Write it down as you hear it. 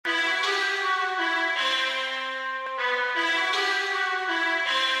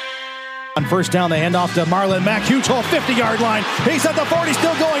On first down, they hand off to Marlon Mack. Huge hole, 50-yard line. He's at the 40,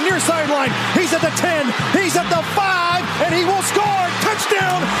 still going near sideline. He's at the 10. He's at the 5, and he will score.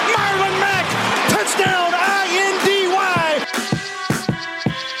 Touchdown, Marlon Mack. Touchdown, I-N-D-Y.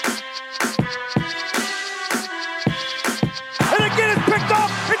 And again, it's picked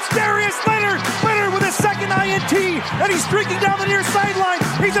off. It's Darius Leonard. Leonard with his second INT, and he's streaking down the near sideline.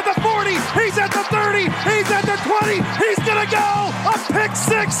 He's at the 40. He's at the 30. He's at the 20. He's going to go. A pick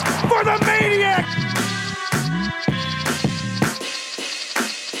six for the Maniac.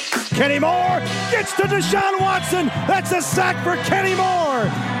 Kenny Moore gets to Deshaun Watson. That's a sack for Kenny Moore.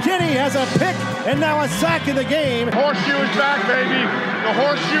 Kenny has a pick and now a sack in the game. Horseshoe is back, baby. The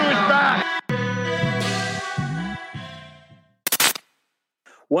horseshoe is back.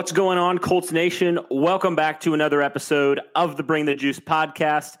 What's going on, Colts Nation? Welcome back to another episode of the Bring the Juice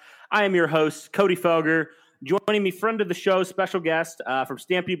podcast. I am your host, Cody Felger. Joining me, friend of the show, special guest from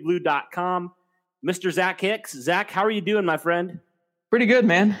StampyBlue.com, Mr. Zach Hicks. Zach, how are you doing, my friend? Pretty good,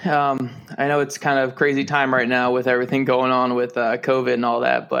 man. I know it's kind of crazy time right now with everything going on with COVID and all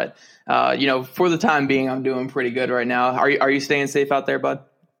that, but for the time being, I'm doing pretty good right now. Are you staying safe out there, bud?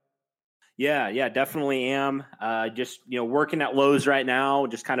 Yeah, definitely am. Just working at Lowe's right now,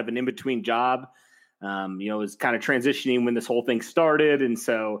 just kind of an in-between job. Was kind of transitioning when this whole thing started, and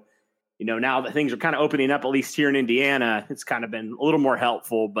so now that things are kind of opening up, at least here in Indiana, it's kind of been a little more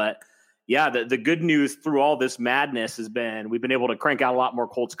helpful. But yeah, the good news through all this madness has been we've been able to crank out a lot more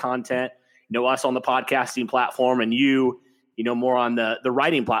Colts content. Us on the podcasting platform, and more on the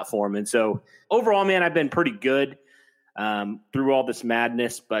writing platform. And so overall, man, I've been pretty good through all this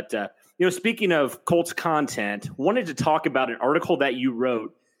madness. But speaking of Colts content, wanted to talk about an article that you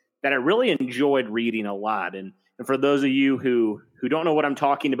wrote that I really enjoyed reading a lot. And for those of you who don't know what I'm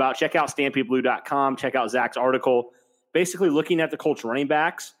talking about, check out StampyBlue.com, check out Zach's article, basically looking at the Colts running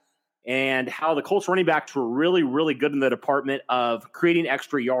backs and how the Colts running backs were really, really good in the department of creating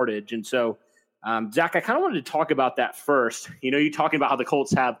extra yardage. And so, Zach, I kind of wanted to talk about that first. You talking about how the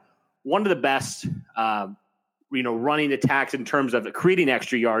Colts have one of the best, running attacks in terms of creating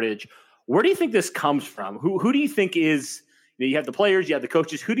extra yardage. Where do you think this comes from? Who do you think is, you have the players, you have the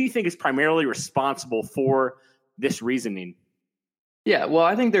coaches. Who do you think is primarily responsible for this reasoning? Yeah, well,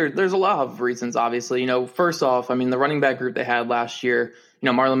 I think there's a lot of reasons, obviously. First off, the running back group they had last year,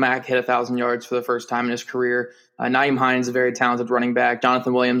 Marlon Mack hit 1,000 yards for the first time in his career. Nyheim Hines, a very talented running back.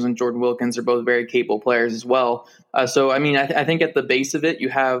 Jonathan Williams and Jordan Wilkins are both very capable players as well. I think at the base of it, you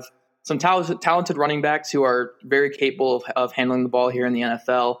have some talented running backs who are very capable of handling the ball here in the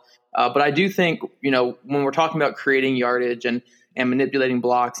NFL. But I do think, when we're talking about creating yardage and manipulating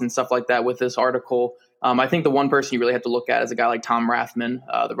blocks and stuff like that with this article, I think the one person you really have to look at is a guy like Tom Rathman,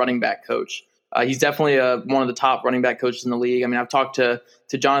 the running back coach. He's definitely one of the top running back coaches in the league. I've talked to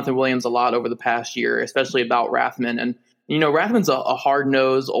Jonathan Williams a lot over the past year, especially about Rathman. And, Rathman's a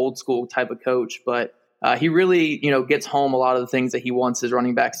hard-nosed, old-school type of coach, but he really, gets home a lot of the things that he wants his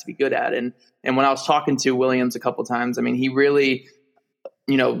running backs to be good at. And when I was talking to Williams a couple times, he really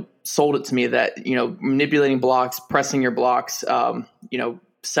sold it to me that, manipulating blocks, pressing your blocks,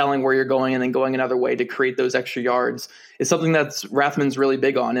 selling where you're going and then going another way to create those extra yards is something that's Rathman's really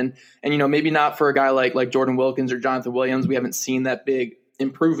big on. And maybe not for a guy like Jordan Wilkins or Jonathan Williams. We haven't seen that big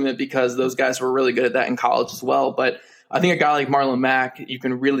improvement because those guys were really good at that in college as well. But I think a guy like Marlon Mack, you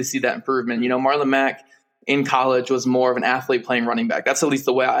can really see that improvement. Marlon Mack in college was more of an athlete playing running back. That's at least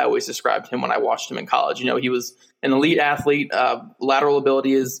the way I always described him when I watched him in college. He was an elite athlete. Lateral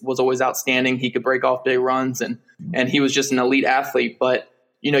ability was always outstanding. He could break off big runs and he was just an elite athlete. But,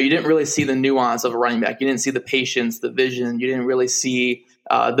 you didn't really see the nuance of a running back. You didn't see the patience, the vision. You didn't really see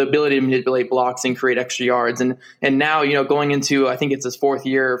the ability to manipulate blocks and create extra yards. And now, going into, I think it's his fifth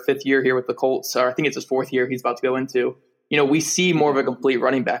year here with the Colts, or I think it's his fourth year he's about to go into. We see more of a complete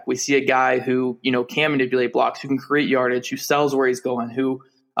running back. We see a guy who, can manipulate blocks, who can create yardage, who sells where he's going, who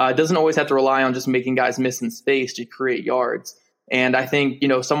doesn't always have to rely on just making guys miss in space to create yards. And I think,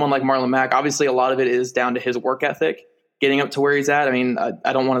 someone like Marlon Mack, obviously a lot of it is down to his work ethic, getting up to where he's at.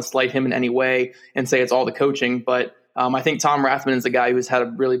 I don't want to slight him in any way and say it's all the coaching, but I think Tom Rathman is a guy who's had a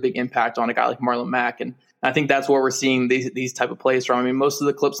really big impact on a guy like Marlon Mack. And I think that's where we're seeing these type of plays from. most of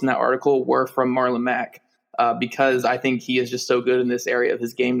the clips in that article were from Marlon Mack. Because I think he is just so good in this area of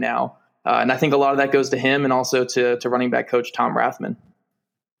his game now. And I think a lot of that goes to him and also to running back coach Tom Rathman.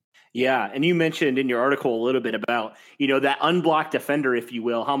 Yeah, and you mentioned in your article a little bit about, that unblocked defender, if you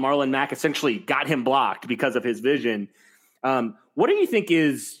will, how Marlon Mack essentially got him blocked because of his vision. What do you think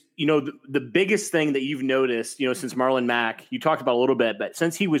is, the biggest thing that you've noticed, since Marlon Mack, you talked about a little bit, but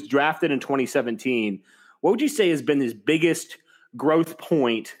since he was drafted in 2017, what would you say has been his biggest growth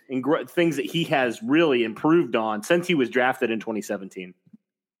point and things that he has really improved on since he was drafted in 2017?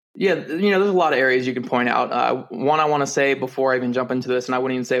 Yeah, there's a lot of areas you can point out. One I want to say before I even jump into this, and I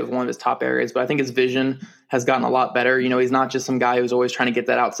wouldn't even say it was one of his top areas, but I think his vision has gotten a lot better. He's not just some guy who's always trying to get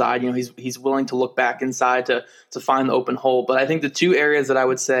that outside. He's willing to look back inside to find the open hole. But I think the two areas that I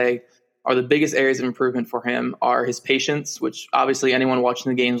would say are the biggest areas of improvement for him are his patience, which obviously anyone watching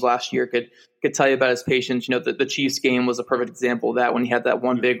the games last year could tell you about his patience. The Chiefs game was a perfect example of that when he had that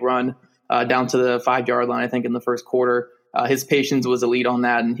one big run down to the 5-yard line, I think, in the first quarter. His patience was elite on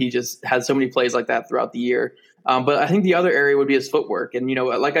that, and he just had so many plays like that throughout the year. But I think the other area would be his footwork. And,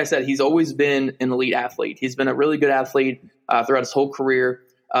 like I said, he's always been an elite athlete. He's been a really good athlete throughout his whole career.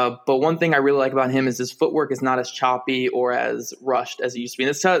 But one thing I really like about him is his footwork is not as choppy or as rushed as it used to be. And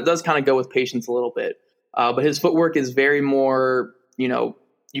this does kind of go with patience a little bit. But his footwork is very more,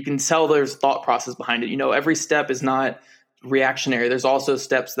 you can tell there's thought process behind it. Every step is not reactionary. There's also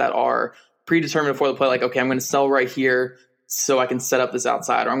steps that are predetermined before the play, like, okay, I'm going to sell right here so I can set up this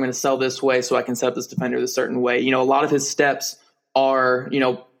outside, or I'm going to sell this way so I can set up this defender this certain way. A lot of his steps are,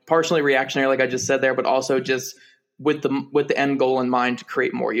 partially reactionary, like I just said there, but also just with the end goal in mind to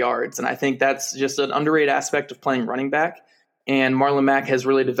create more yards. And I think that's just an underrated aspect of playing running back. And Marlon Mack has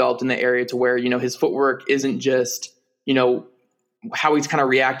really developed in the area to where, his footwork isn't just, how he's kind of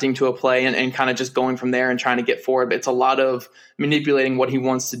reacting to a play and kind of just going from there and trying to get forward. But it's a lot of manipulating what he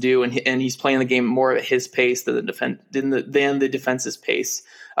wants to do, and he's playing the game more at his pace than the defense's pace.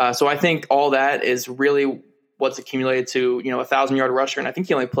 So I think all that is really what's accumulated to, a 1,000-yard rusher. And I think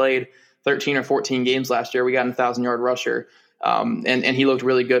he only played 13 or 14 games last year. We got a 1,000-yard rusher. And he looked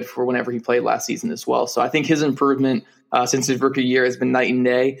really good for whenever he played last season as well. So I think his improvement since his rookie year has been night and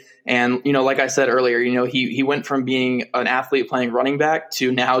day. And, like I said earlier, he went from being an athlete playing running back to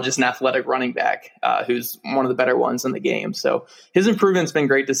now just an athletic running back who's one of the better ones in the game. So his improvement's been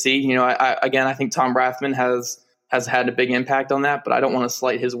great to see. I think Tom Rathman has had a big impact on that, but I don't want to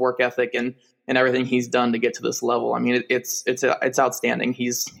slight his work ethic and everything he's done to get to this level. I mean, it's outstanding.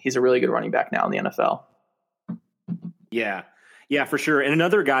 He's a really good running back now in the NFL. Yeah, for sure. And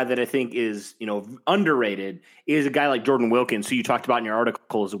another guy that I think is, underrated is a guy like Jordan Wilkins, who you talked about in your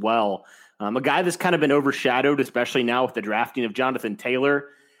article as well. A guy that's kind of been overshadowed, especially now with the drafting of Jonathan Taylor.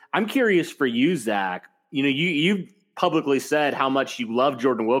 I'm curious for you, Zach. You publicly said how much you love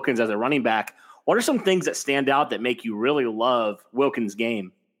Jordan Wilkins as a running back. What are some things that stand out that make you really love Wilkins'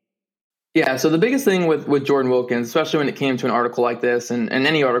 game? Yeah, so the biggest thing with Jordan Wilkins, especially when it came to an article like this and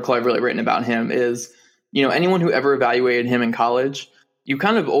any article I've really written about him, is anyone who ever evaluated him in college, you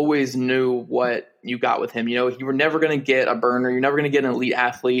kind of always knew what you got with him. You were never going to get a burner. You're never going to get an elite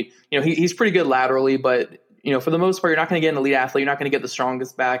athlete. He's pretty good laterally, but, for the most part, you're not going to get an elite athlete. You're not going to get the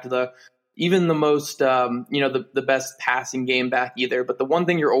strongest back, even the most, the best passing game back either. But the one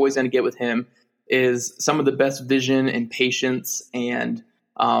thing you're always going to get with him is some of the best vision and patience and,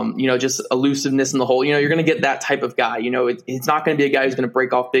 just elusiveness in the hole. You're going to get that type of guy. It's not going to be a guy who's going to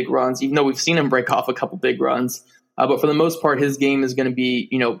break off big runs, even though we've seen him break off a couple big runs. But for the most part, his game is going to be,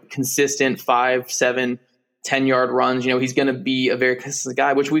 consistent 5, 7, 10-yard runs. He's going to be a very consistent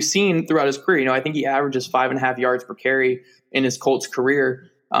guy, which we've seen throughout his career. I think he averages 5.5 yards per carry in his Colts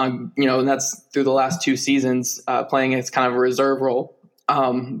career. And that's through the last 2 seasons playing as kind of a reserve role.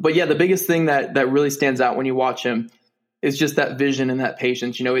 But yeah, the biggest thing that really stands out when you watch him is just that vision and that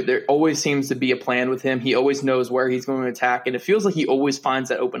patience. There always seems to be a plan with him. He always knows where he's going to attack, and it feels like he always finds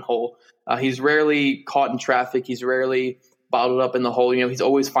that open hole. He's rarely caught in traffic. He's rarely bottled up in the hole. He's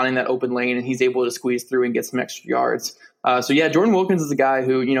always finding that open lane, and he's able to squeeze through and get some extra yards. So yeah, Jordan Wilkins is a guy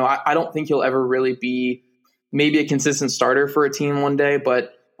who, I don't think he'll ever really be maybe a consistent starter for a team one day,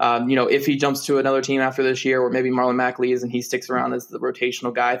 but if he jumps to another team after this year, or maybe Marlon Mack leaves and he sticks around as the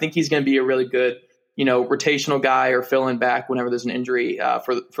rotational guy, I think he's going to be a really good rotational guy or fill in back whenever there's an injury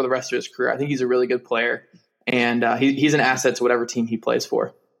for the rest of his career. I think he's a really good player, and he's an asset to whatever team he plays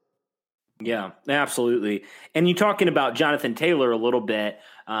for. Yeah, absolutely. And you talking about Jonathan Taylor a little bit,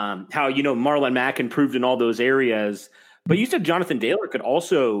 how, Marlon Mack improved in all those areas, but you said Jonathan Taylor could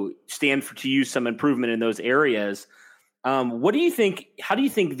also stand to use some improvement in those areas. What do you think? How do you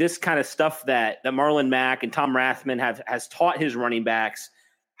think this kind of stuff that Marlon Mack and Tom Rathman has taught his running backs,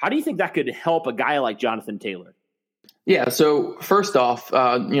 how do you think that could help a guy like Jonathan Taylor? Yeah. So first off,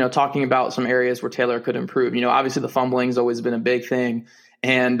 talking about some areas where Taylor could improve, obviously the fumbling has always been a big thing.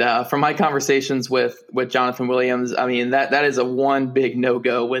 And from my conversations with Jonathan Williams, I mean, that is a one big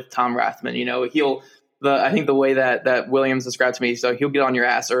no-go with Tom Rathman. I think the way that Williams described to me, so he'll get on your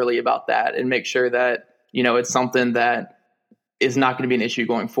ass early about that and make sure that, it's something that is not going to be an issue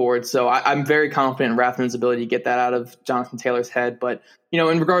going forward. So I'm very confident in Rathman's ability to get that out of Jonathan Taylor's head. But,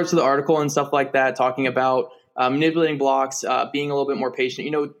 in regards to the article and stuff like that, talking about manipulating blocks, being a little bit more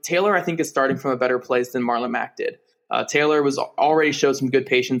patient, Taylor, I think, is starting from a better place than Marlon Mack did. Taylor was already showed some good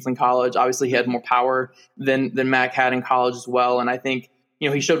patience in college. Obviously, he had more power than Mack had in college as well. And I think,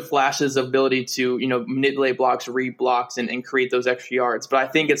 he showed flashes of ability to, manipulate blocks, read blocks, and create those extra yards. But I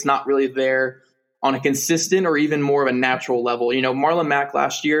think it's not really there on a consistent or even more of a natural level. Marlon Mack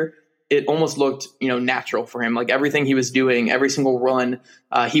last year, it almost looked, natural for him. Like everything he was doing, every single run,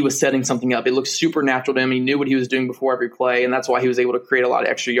 he was setting something up. It looked super natural to him. He knew what he was doing before every play, and that's why he was able to create a lot of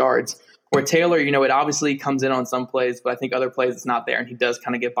extra yards. Where Taylor, it obviously comes in on some plays, but I think other plays it's not there, and he does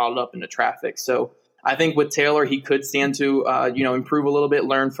kind of get bottled up into traffic. So I think with Taylor, he could stand to, improve a little bit,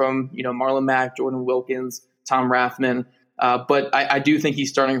 learn from, Marlon Mack, Jordan Wilkins, Tom Rathman. But I do think he's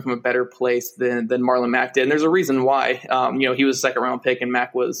starting from a better place than Marlon Mack did. And there's a reason why. He was a second-round pick, and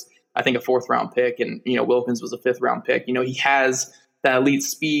Mack was, I think, a fourth-round pick, and, Wilkins was a fifth-round pick. He has that elite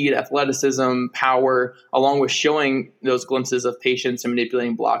speed, athleticism, power, along with showing those glimpses of patience and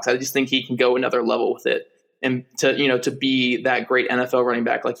manipulating blocks. I just think he can go another level with it. And to be that great NFL running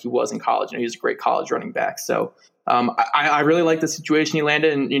back like he was in college, and he was a great college running back. So I really like the situation he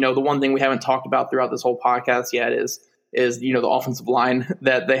landed. And, the one thing we haven't talked about throughout this whole podcast yet is the offensive line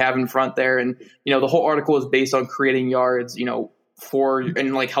that they have in front there. And, the whole article is based on creating yards,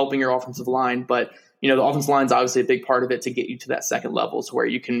 and like helping your offensive line. But, the offensive line is obviously a big part of it to get you to that second level, so where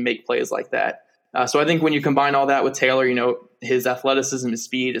you can make plays like that. So I think when you combine all that with Taylor, his athleticism, his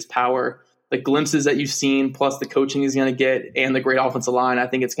speed, his power, the glimpses that you've seen, plus the coaching he's going to get, and the great offensive line, I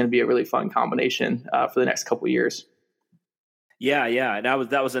think it's going to be a really fun combination for the next couple of years. Yeah.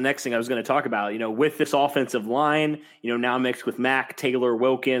 That was the next thing I was going to talk about. With this offensive line, now mixed with Mack, Taylor,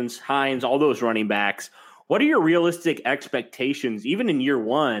 Wilkins, Hines, all those running backs, what are your realistic expectations, even in year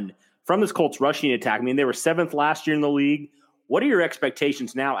one, from this Colts rushing attack? I mean, they were 7th last year in the league. What are your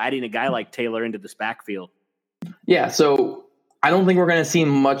expectations now adding a guy like Taylor into this backfield? Yeah, so I don't think we're going to see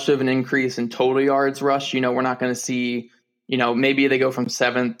much of an increase in total yards rush. We're not going to see, maybe they go from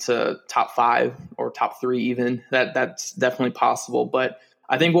 7th to top 5 or top 3 even. That's definitely possible. But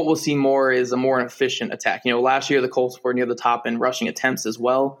I think what we'll see more is a more efficient attack. Last year the Colts were near the top in rushing attempts as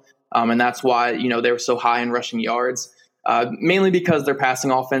well. And that's why, they were so high in rushing yards. Mainly because their passing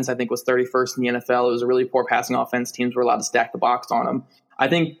offense, I think, was 31st in the NFL. It was a really poor passing offense. Teams were allowed to stack the box on them. I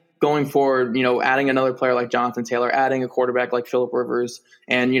think going forward, adding another player like Jonathan Taylor, adding a quarterback like Phillip Rivers,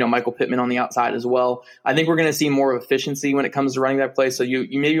 and, Michael Pittman on the outside as well, I think we're going to see more of efficiency when it comes to running that play. So you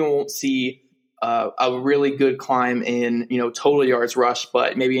maybe won't see a really good climb in, total yards rush,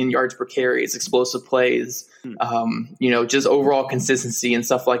 but maybe in yards per carries, explosive plays, just overall consistency and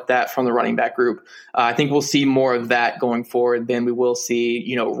stuff like that from the running back group. I think we'll see more of that going forward than we will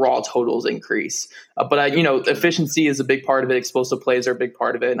see, raw totals increase. But efficiency is a big part of it. Explosive plays are a big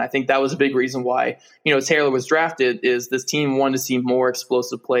part of it. And I think that was a big reason why, Taylor was drafted, is this team wanted to see more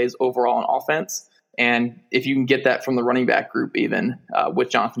explosive plays overall on offense. And if you can get that from the running back group, even with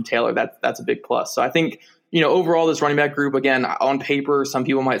Jonathan Taylor, that's a big plus. So I think, overall, this running back group, again, on paper, some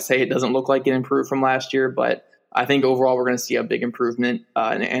people might say it doesn't look like it improved from last year, but I think overall we're going to see a big improvement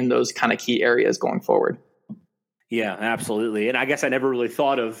in those kind of key areas going forward. Yeah, absolutely. And I guess I never really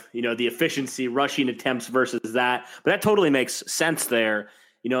thought of, the efficiency rushing attempts versus that, but that totally makes sense there.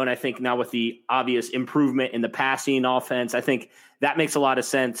 And I think now with the obvious improvement in the passing offense, I think that makes a lot of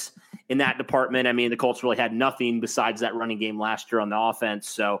sense in that department. I mean, the Colts really had nothing besides that running game last year on the offense.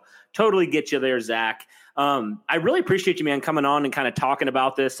 So totally get you there, Zach. I really appreciate you, man, coming on and kind of talking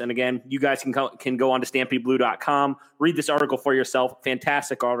about this. And again, you guys can go on to StampedeBlue.com, read this article for yourself.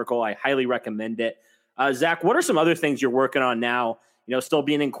 Fantastic article. I highly recommend it. Zach, what are some other things you're working on now? Still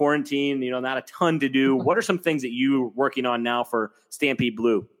being in quarantine, not a ton to do. What are some things that you're working on now for Stampede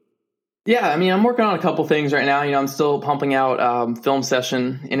Blue? Yeah, I mean, I'm working on a couple things right now. I'm still pumping out film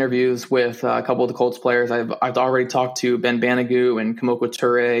session interviews with a couple of the Colts players. I've already talked to Ben Banigou and Kamoko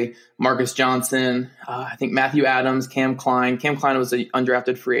Toure, Marcus Johnson, I think Matthew Adams, Cam Klein. Cam Klein was an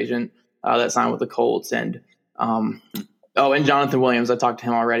undrafted free agent that signed with the Colts. And and Jonathan Williams, I talked to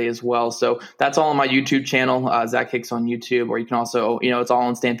him already as well. So that's all on my YouTube channel, Zach Hicks on YouTube, or you can also, it's all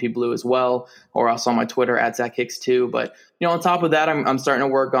on Stampede Blue as well, or also on my Twitter at Zach Hicks too. But, on top of that, I'm starting to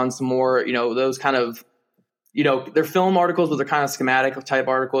work on some more, those kind of, they're film articles, but they're kind of schematic type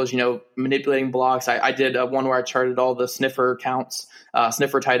articles, manipulating blocks. I did one where I charted all the sniffer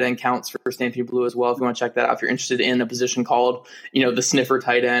tight end counts for Stampede Blue as well. If you want to check that out, if you're interested in a position called, the sniffer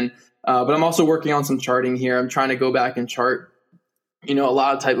tight end. But I'm also working on some charting here. I'm trying to go back and chart, a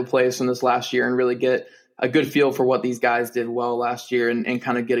lot of type of plays from this last year and really get a good feel for what these guys did well last year and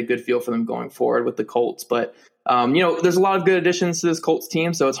kind of get a good feel for them going forward with the Colts. But, there's a lot of good additions to this Colts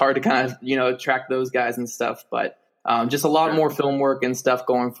team, so it's hard to kind of, track those guys and stuff. But just a lot more film work and stuff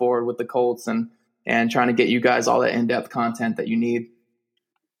going forward with the Colts and trying to get you guys all that in-depth content that you need.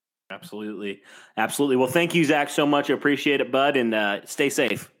 Absolutely. Well, thank you, Zach, so much. I appreciate it, bud, and stay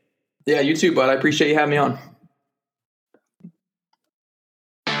safe. Yeah, you too, bud. I appreciate you having me on.